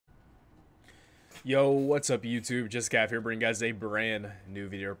Yo, what's up YouTube? JustGav here, bringing you guys a brand new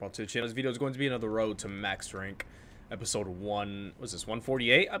video up onto the channel. This video is going to be another road to max rank, episode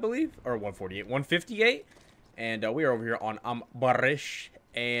 148, I believe? Or 148, 158. And we are over here on Ambarish,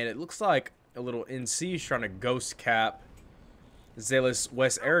 and it looks like a little NC is trying to ghost cap Zealous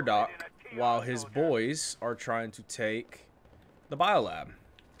West Air Dock while his boys are trying to take the biolab.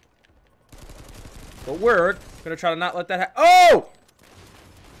 But we're going to try to not let that happen. Oh!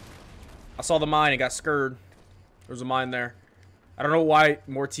 I saw the mine and got scared. There's a mine there. I don't know why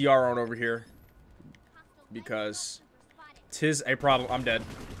more TR aren't over here. Because 'tis a problem. I'm dead.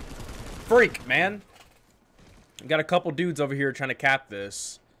 Freak, man. We got a couple dudes over here trying to cap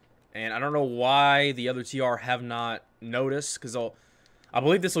this. And I don't know why the other TR have not noticed. Because I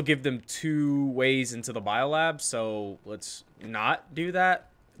believe this will give them 2 ways into the biolab. So let's not do that.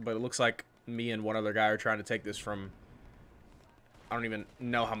 But it looks like me and one other guy are trying to take this from... I don't even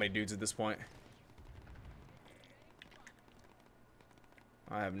know how many dudes at this point.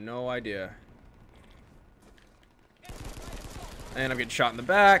 I have no idea. And I'm getting shot in the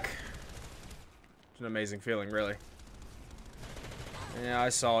back. It's an amazing feeling, really. Yeah, I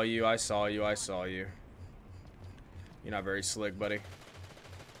saw you, I saw you, I saw you. You're not very slick, buddy.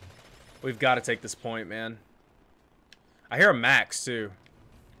 We've got to take this point, man. I hear a Max, too.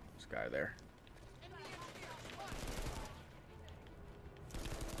 This guy there.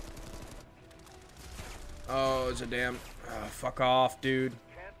 Oh, it's a damn... fuck off, dude.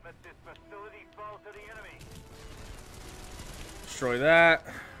 Destroy that.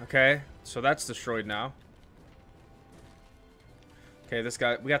 Okay, so that's destroyed now. Okay, this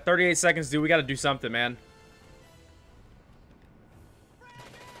guy... We got 38 seconds, dude. We got to do something, man.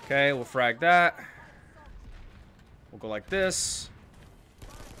 Okay, we'll frag that. We'll go like this.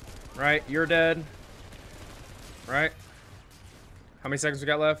 Right, you're dead. Right. How many seconds we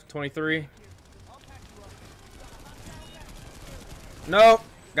got left? 23. Nope.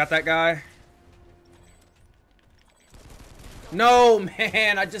 Got that guy. No,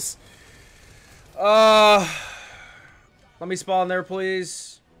 man. I just... Let me spawn there,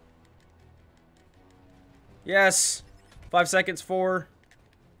 please. Yes. 5 seconds, 4.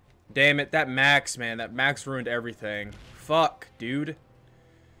 Damn it. That Max, man. That Max ruined everything. Fuck, dude.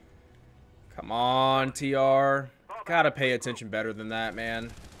 Come on, TR. Gotta pay attention better than that,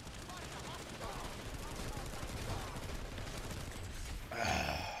 man.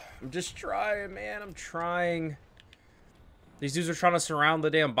 I'm just trying, man. I'm trying. These dudes are trying to surround the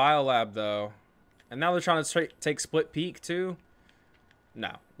damn biolab, though. And now they're trying to take split peak, too.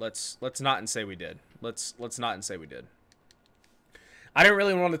 No. Let's not and say we did. Let's not and say we did. I didn't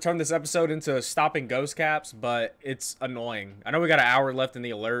really want to turn this episode into stopping ghost caps, but it's annoying. I know we got an hour left in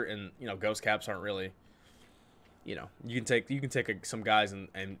the alert, and, you know, ghost caps aren't really... You know, you can take some guys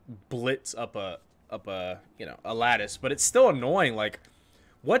and blitz up a you know, a lattice, but it's still annoying. Like,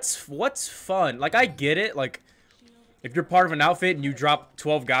 what's fun? Like, I get it. Like, if you're part of an outfit and you drop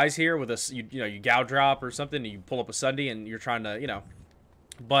 12 guys here with a, you know, you gal drop or something, and you pull up a Sunday and you're trying to, you know,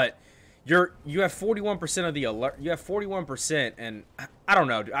 but you have 41% of the alert. You have 41%, and I don't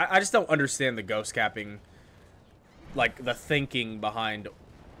know. I just don't understand the ghost capping, like the thinking behind,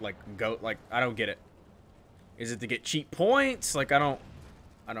 like I don't get it. Is it to get cheap points? Like, I don't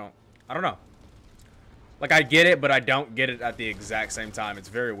know. Like, I get it, but I don't get it at the exact same time. It's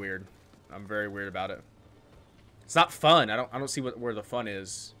very weird. I'm very weird about it. It's not fun. I don't see where the fun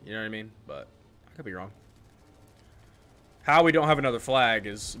is. You know what I mean? But I could be wrong. How we don't have another flag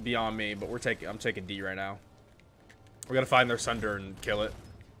is beyond me, but I'm taking D right now. We're gonna find their Sunder and kill it,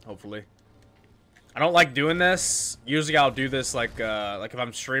 hopefully. I don't like doing this. Usually I'll do this like if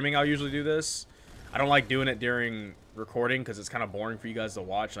I'm streaming, I'll usually do this. I don't like doing it during recording because it's kind of boring for you guys to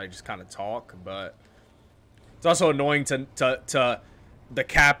watch and I just kind of talk, but it's also annoying to the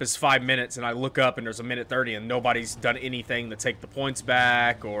cap is 5 minutes and I look up and there's a minute 30 and nobody's done anything to take the points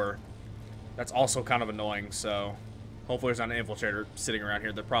back, or that's also kind of annoying. So hopefully there's not an infiltrator sitting around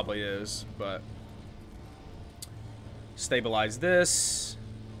here. There probably is, but stabilize this.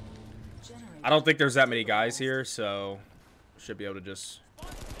 I don't think there's that many guys here, so should be able to just...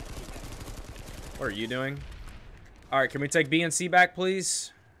 What are you doing? Alright, can we take B and C back,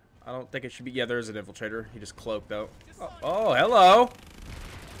 please? I don't think it should be... Yeah, there is an infiltrator. He just cloaked, though. Oh, hello!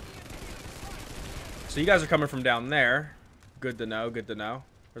 So you guys are coming from down there. Good to know, good to know.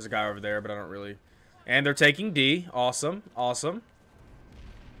 There's a guy over there, but I don't really... And they're taking D. Awesome, awesome.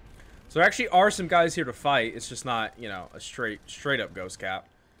 So there actually are some guys here to fight. It's just not, you know, a straight up ghost cap.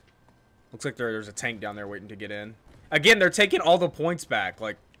 Looks like there's a tank down there waiting to get in. Again, they're taking all the points back.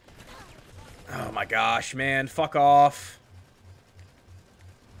 Like... Oh my gosh, man. Fuck off.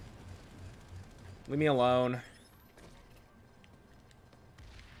 Leave me alone.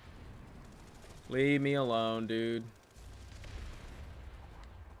 Leave me alone, dude.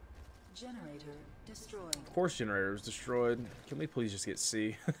 Generator destroyed. Of course generator was destroyed. Can we please just get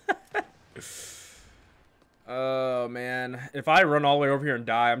C? Oh man. If I run all the way over here and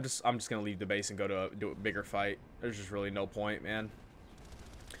die, I'm just gonna leave the base and go to do a bigger fight. There's just really no point, man.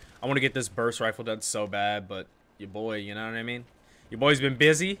 I want to get this burst rifle done so bad, but your boy, you know what I mean? Your boy's been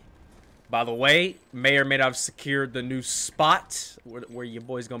busy. By the way, may or may not have secured the new spot where your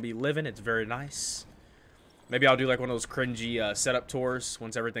boy's gonna be living. It's very nice. Maybe I'll do like one of those cringy setup tours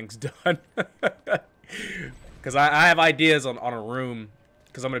once everything's done. Because I have ideas on a room.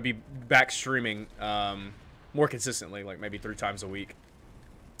 Because I'm going to be back streaming more consistently. Like maybe 3 times a week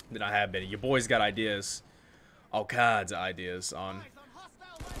than I have been. Your boy's got ideas. All kinds of ideas on,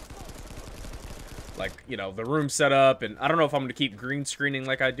 like, you know, the room setup. And I don't know if I'm going to keep green screening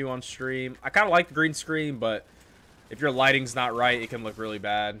like I do on stream. I kind of like the green screen, but if your lighting's not right, it can look really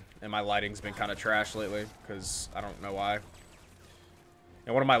bad. And my lighting's been kind of trash lately because I don't know why.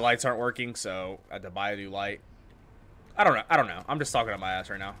 And one of my lights aren't working, so I had to buy a new light. I don't know. I'm just talking out my ass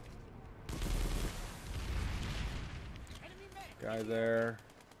right now. Guy there.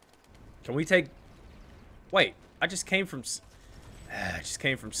 Can we take... Wait, I just came from... I just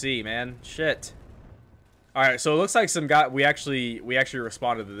came from C, man. Shit. Alright, so it looks like some guy... We actually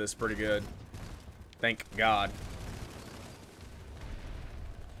responded to this pretty good. Thank God.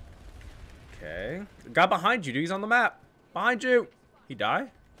 Okay. The guy behind you, dude. He's on the map. Behind you. He died?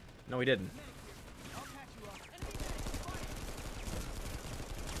 No, he didn't.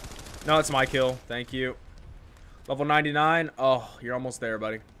 No, it's my kill. Thank you. Level 99. Oh, you're almost there,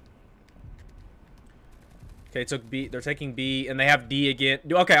 buddy. Okay, took B. They're taking B, and they have D again.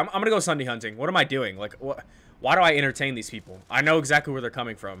 Okay, I'm gonna go Sunday hunting. What am I doing? Like, what? Why do I entertain these people? I know exactly where they're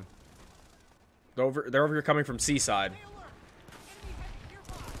coming from. They're over here coming from Seaside.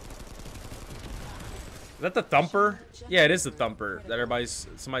 Is that the Thumper? Yeah, it is the Thumper that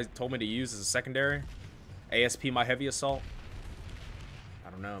somebody told me to use as a secondary. ASP my heavy assault. I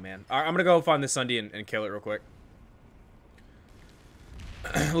don't know, man. All right, I'm gonna go find this Sunday and kill it real quick.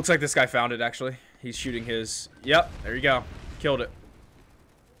 Looks like this guy found it, actually. He's shooting his... Yep, there you go. Killed it.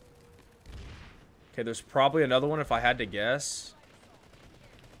 Okay, there's probably another one if I had to guess.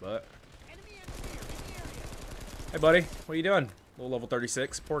 But... Hey, buddy. What are you doing? Little level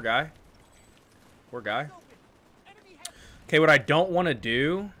 36. Poor guy. Poor guy. Okay, what I don't want to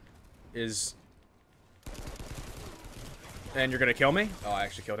do is... And you're going to kill me? Oh, I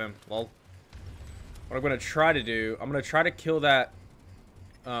actually killed him. Lol. What I'm going to try to do... I'm going to try to kill that...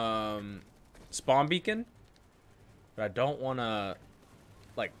 spawn beacon, but I don't want to,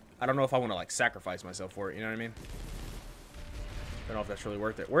 like, I don't know if I want to, like, sacrifice myself for it, you know what I mean? Don't know if that's really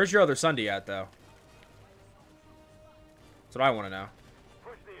worth it. Where's your other Sunday at, though? That's what I want to know.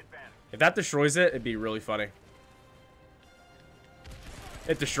 If that destroys it, it'd be really funny.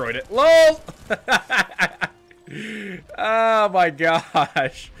 It destroyed it. LOL! Oh my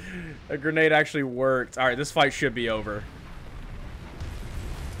gosh. The grenade actually worked. Alright, this fight should be over.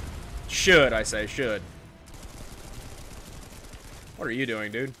 Should, I say, should. What are you doing,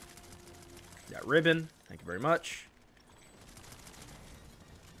 dude? Got ribbon. Thank you very much.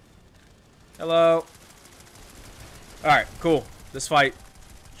 Hello. Alright, cool. This fight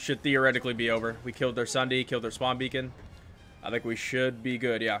should theoretically be over. We killed their Sunday, killed their spawn beacon. I think we should be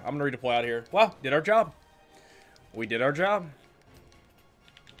good. Yeah, I'm going to redeploy out of here. Well, did our job. We did our job.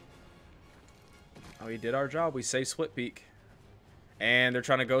 We did our job. We saved Split Peak. And they're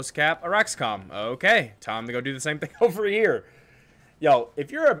trying to ghost cap a Rexcom. Okay, time to go do the same thing over here. Yo,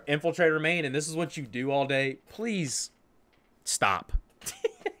 if you're an infiltrator main and this is what you do all day, please stop.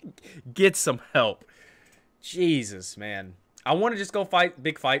 Get some help. Jesus, man. I want to just go fight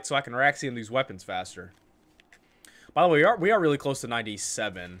big fight so I can Raxium these weapons faster. By the way, we are really close to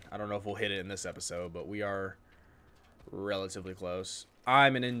 97. I don't know if we'll hit it in this episode, but we are relatively close.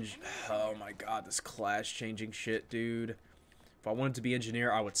 I'm an oh my god, this class changing shit, dude. If I wanted to be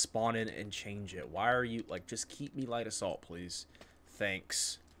engineer, I would spawn in and change it. Why are you, like, just keep me light assault, please.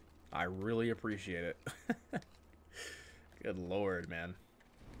 Thanks. I really appreciate it. Good lord, man.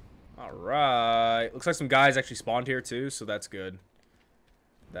 Alright. Looks like some guys actually spawned here, too, so that's good.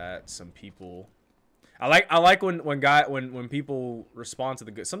 That some people... I like when people respond to the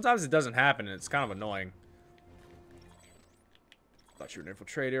good... Sometimes it doesn't happen, and it's kind of annoying. Thought you were an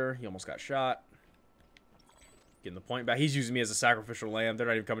infiltrator. He almost got shot. Getting the point back. He's using me as a sacrificial lamb. They're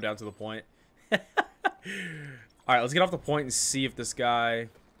not even coming down to the point. Alright, let's get off the point and see if this guy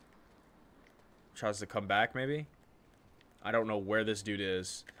tries to come back, maybe. I don't know where this dude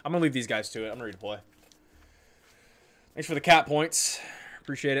is. I'm gonna leave these guys to it. I'm gonna redeploy. Thanks for the cat points.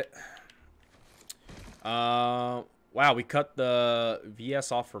 Appreciate it. Wow, we cut the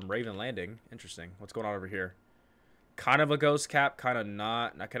VS off from Raven Landing. Interesting. What's going on over here? Kind of a ghost cap, kind of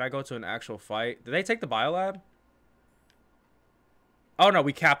not. Now, can I go to an actual fight? Did they take the biolab? Oh, no,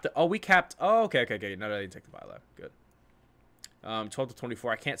 we capped it. Oh, we capped. Oh, okay. No, they didn't take the biolab. Good. 12 to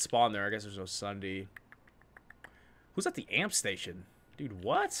 24. I can't spawn there. I guess there's no Sunday. Who's at the amp station? Dude,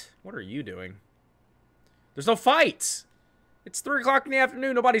 what? What are you doing? There's no fights. It's 3 o'clock in the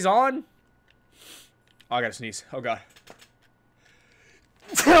afternoon. Nobody's on. Oh, I gotta sneeze. Oh, God.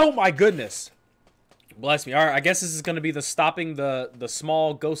 Oh, my goodness. Bless me. All right, I guess this is going to be the stopping the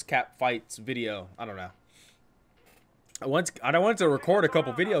small ghost cap fights video. I don't know. I wanted to record a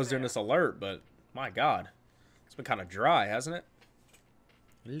couple videos during this alert, but my God. It's been kind of dry, hasn't it?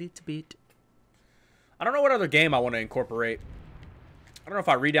 A little bit. I don't know what other game I want to incorporate. I don't know if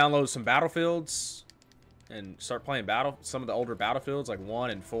I re-download some Battlefields and start playing some of the older Battlefields, like 1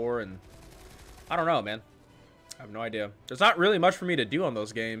 and 4, and I don't know, man. I have no idea. There's not really much for me to do on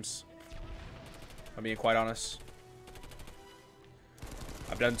those games, if I'm being quite honest.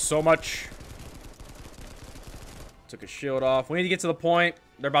 I've done so much. Took a shield off. We need to get to the point.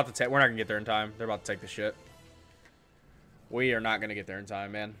 They're about to take. We're not gonna get there in time. They're about to take the shit. We are not gonna get there in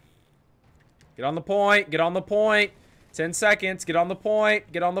time, man. Get on the point. Get on the point. 10 seconds. Get on the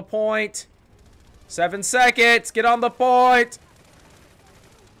point. Get on the point. 7 seconds. Get on the point.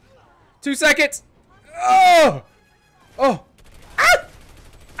 2 seconds. Oh! Oh! Ah!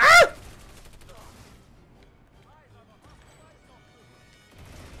 Ah!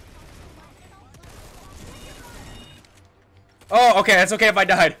 Oh, okay. That's okay if I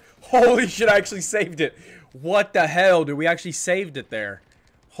died. Holy shit, I actually saved it. What the hell, dude? We actually saved it there.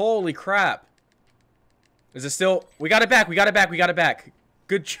 Holy crap. Is it still... We got it back. We got it back. We got it back.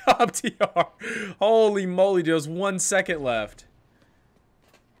 Good job, TR. Holy moly, dude. There's 1 second left.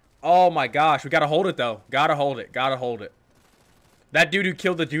 Oh, my gosh. We got to hold it, though. Got to hold it. Got to hold it. That dude who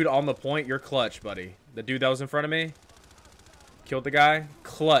killed the dude on the point, you're clutch, buddy. The dude that was in front of me. Killed the guy.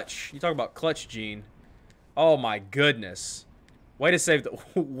 Clutch. You talk about clutch, Gene. Oh, my goodness. Way to save the...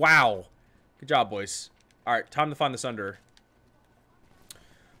 Wow. Good job, boys. All right, time to find the Sunder.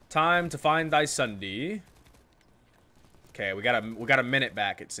 Time to find thy Sunday. Okay, we got a minute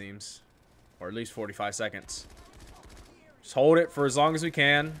back, it seems, or at least 45 seconds. Just hold it for as long as we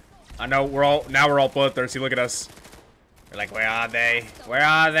can. I know we're all bloodthirsty. Look at us. We're like, where are they? Where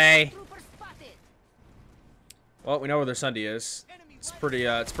are they? Well, we know where their Sunday is. It's pretty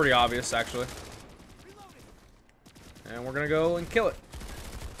obvious, actually. And we're gonna go and kill it.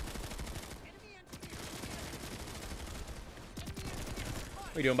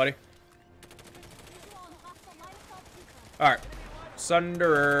 What are you doing, buddy? Alright.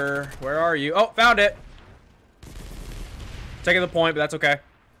 Sunderer. Where are you? Oh, found it! Taking the point, but that's okay.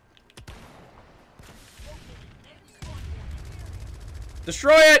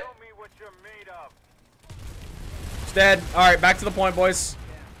 Destroy it! It's dead. Alright, back to the point, boys.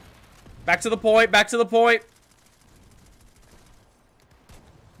 Back to the point, back to the point.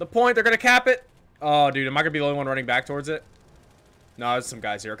 The point, they're gonna cap it. Oh, dude, am I gonna be the only one running back towards it? No, there's some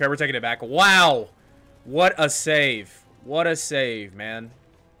guys here. Okay, we're taking it back. Wow! What a save. What a save, man.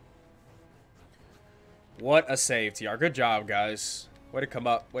 What a save, TR. Good job, guys. Way to come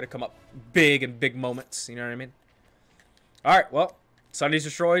up. Way to come up big in big moments. You know what I mean? Alright, well, Sunday's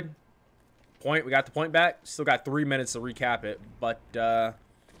destroyed. Point. We got the point back. Still got 3 minutes to recap it. But, I'm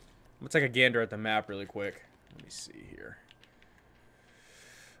going to take a gander at the map really quick. Let me see here.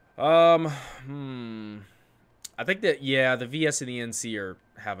 I think that, yeah, the VS and the NC are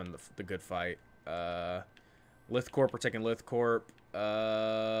having the good fight. Lithcorp, we're taking Lithcorp.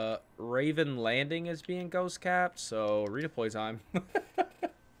 Raven Landing is being ghost capped, so redeploy time.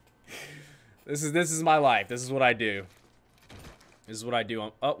 This is my life. This is what I do. This is what I do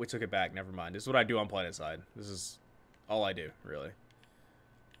on... Oh, we took it back. Never mind. This is what I do on Planetside. This is all I do, really.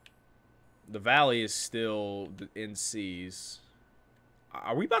 The Valley is still the NCs.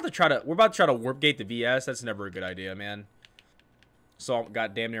 Are we about to try to... We're about to try to warp gate the VS? That's never a good idea, man. So,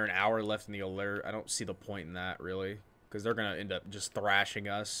 got damn near an hour left in the alert. I don't see the point in that, really. Because they're going to end up just thrashing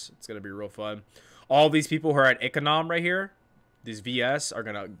us. It's going to be real fun. All these people who are at Econom right here, these VS, are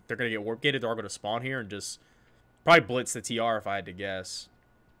they're going to get warp gated. They're all going to spawn here and just probably blitz the TR if I had to guess.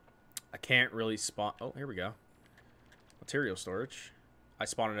 I can't really spawn... Oh, here we go. Material storage. I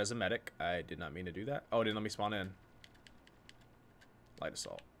spawned in as a medic. I did not mean to do that. Oh, it didn't let me spawn in. Light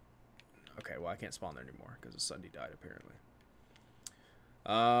assault. Okay, well, I can't spawn there anymore because the Sunday died, apparently.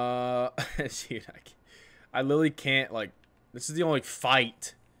 Dude, I literally can't, like, This is the only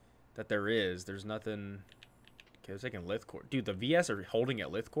fight that there is. There's nothing. Okay, I was taking Lithcorp. Dude, the VS are holding at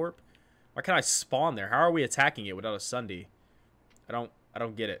Lithcorp. Why can't I spawn there? How are we attacking it without a Sunday? I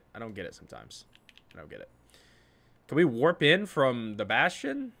don't get it. I don't get it sometimes. I don't get it. Can we warp in from the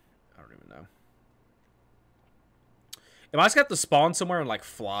Bastion? I don't even know. Am I just gonna have to spawn somewhere and like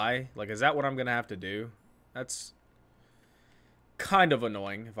fly? Like, is that what I'm gonna have to do? That's kind of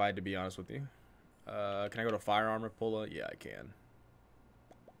annoying, if I had to be honest with you. Can I go to Firearm and pull a? Yeah, I can.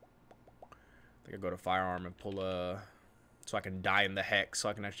 I think I go to Firearm and pull a, so I can die in the hex, so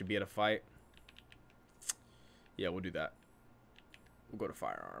I can actually be at a fight. Yeah, we'll do that. We'll go to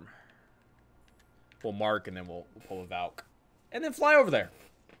Firearm. We'll mark, and then we'll pull a Valk. And then fly over there.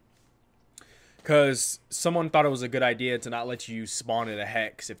 Because someone thought it was a good idea to not let you spawn at a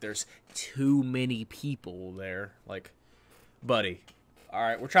hex if there's too many people there. Like, buddy.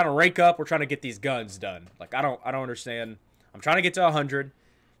 Alright, we're trying to rake up. We're trying to get these guns done. Like, I don't understand. I'm trying to get to 100.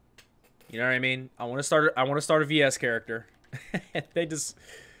 You know what I mean? I want to start a VS character. they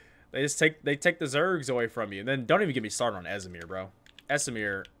take the Zergs away from you. And then don't even get me started on Esamir, bro.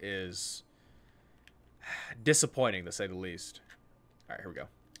 Esamir is disappointing, to say the least. Alright, here we go.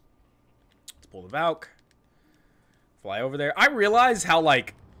 Let's pull the Valk. Fly over there. I realize how,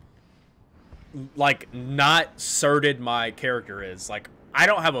 like not certed my character is. Like, I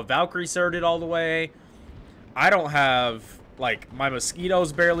don't have a Valkyrie certed all the way. I don't have, like, my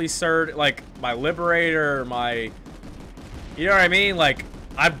Mosquito's barely certed. Like, my Liberator, my... You know what I mean? Like,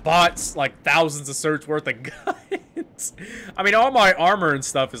 I bought, like, thousands of certs worth of guns. I mean, all my armor and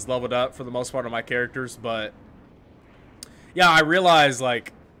stuff is leveled up for the most part of my characters, but... Yeah, I realize,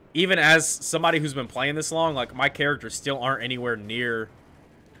 like, even as somebody who's been playing this long, like, my characters still aren't anywhere near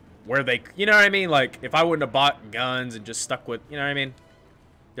where they... You know what I mean? Like, if I wouldn't have bought guns and just stuck with... You know what I mean?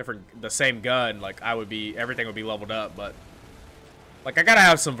 The same gun, like, I would be... Everything would be leveled up, but... Like, I gotta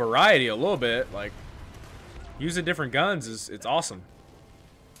have some variety a little bit. Like, using different guns it's awesome.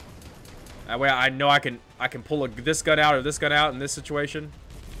 That way I know I can pull this gun out or this gun out in this situation.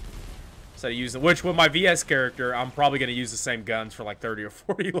 Instead of using... Which, with my VS character, I'm probably gonna use the same guns for like 30 or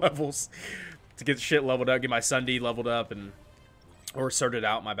 40 levels. To get shit leveled up, get my Sunday leveled up, and... Or certed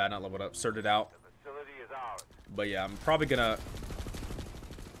out, my bad, not leveled up. Certed out. But yeah, I'm probably gonna...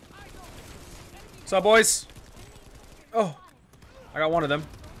 What's up, boys? Oh, I got one of them.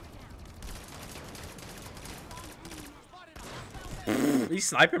 Did he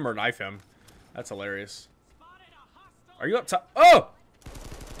snipe him or knife him? That's hilarious. Are you up top? Oh!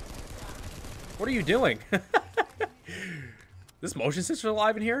 What are you doing? This motion sensor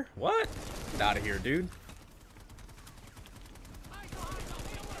alive in here? What? Get out of here, dude.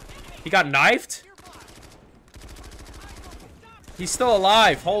 He got knifed? He's still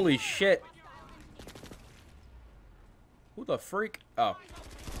alive. Holy shit. Who the freak? Oh.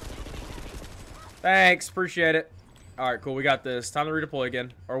 Thanks. Appreciate it. Alright, cool. We got this. Time to redeploy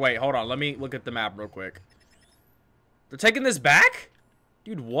again. Or wait, hold on. Let me look at the map real quick. They're taking this back?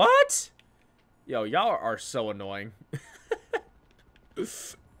 Dude, what? Yo, y'all are so annoying.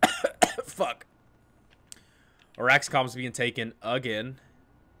 Fuck. Oraxcom's being taken again.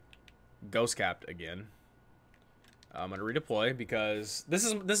 Ghost capped again. I'm gonna redeploy because this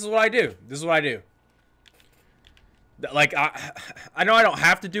is what I do. This is what I do. Like, I know I don't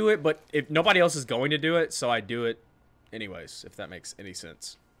have to do it, but if nobody else is going to do it, so I do it anyways, if that makes any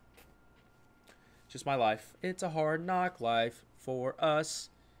sense. Just my life. It's a hard knock life for us.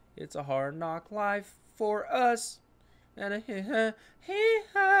 It's a hard knock life for us. And you know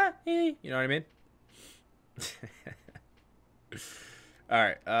what I mean?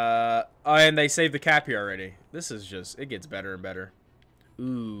 Alright, oh, and they saved the cap here already. This is just, it gets better and better.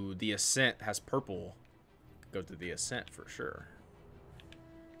 Ooh, the Ascent has purple. Go to the Ascent for sure.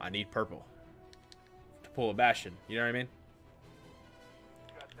 I need purple to pull a Bastion. You know what I mean?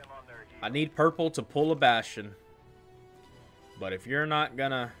 I need purple to pull a Bastion. But if you're not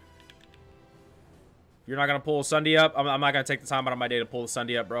gonna... pull a Sunday up, I'm not gonna take the time out of my day to pull the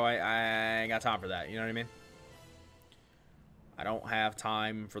Sunday up, bro. I ain't got time for that. You know what I mean? I don't have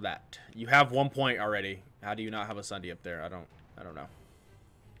time for that. You have 1 point already. How do you not have a Sunday up there? I don't know.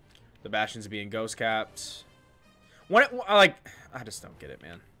 The Bastion's being ghost capped. I just don't get it,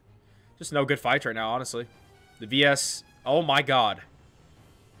 man. Just no good fights right now, honestly. The VS, oh my god.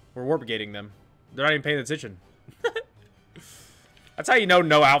 We're warp gating them. They're not even paying attention. That's how you know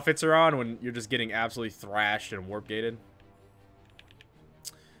no outfits are on, when you're just getting absolutely thrashed and warp gated.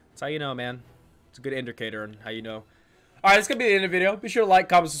 That's how you know, man. It's a good indicator on how you know. Alright, that's going to be the end of the video. Be sure to like,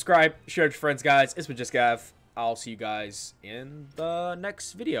 comment, subscribe, share it with your friends, guys. It's been JustGav. I'll see you guys in the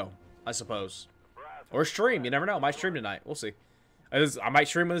next video, I suppose. Or stream. You never know. I might stream tonight. We'll see. I might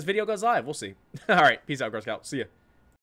stream when this video goes live. We'll see. All right. Peace out, Girl Scout. See ya.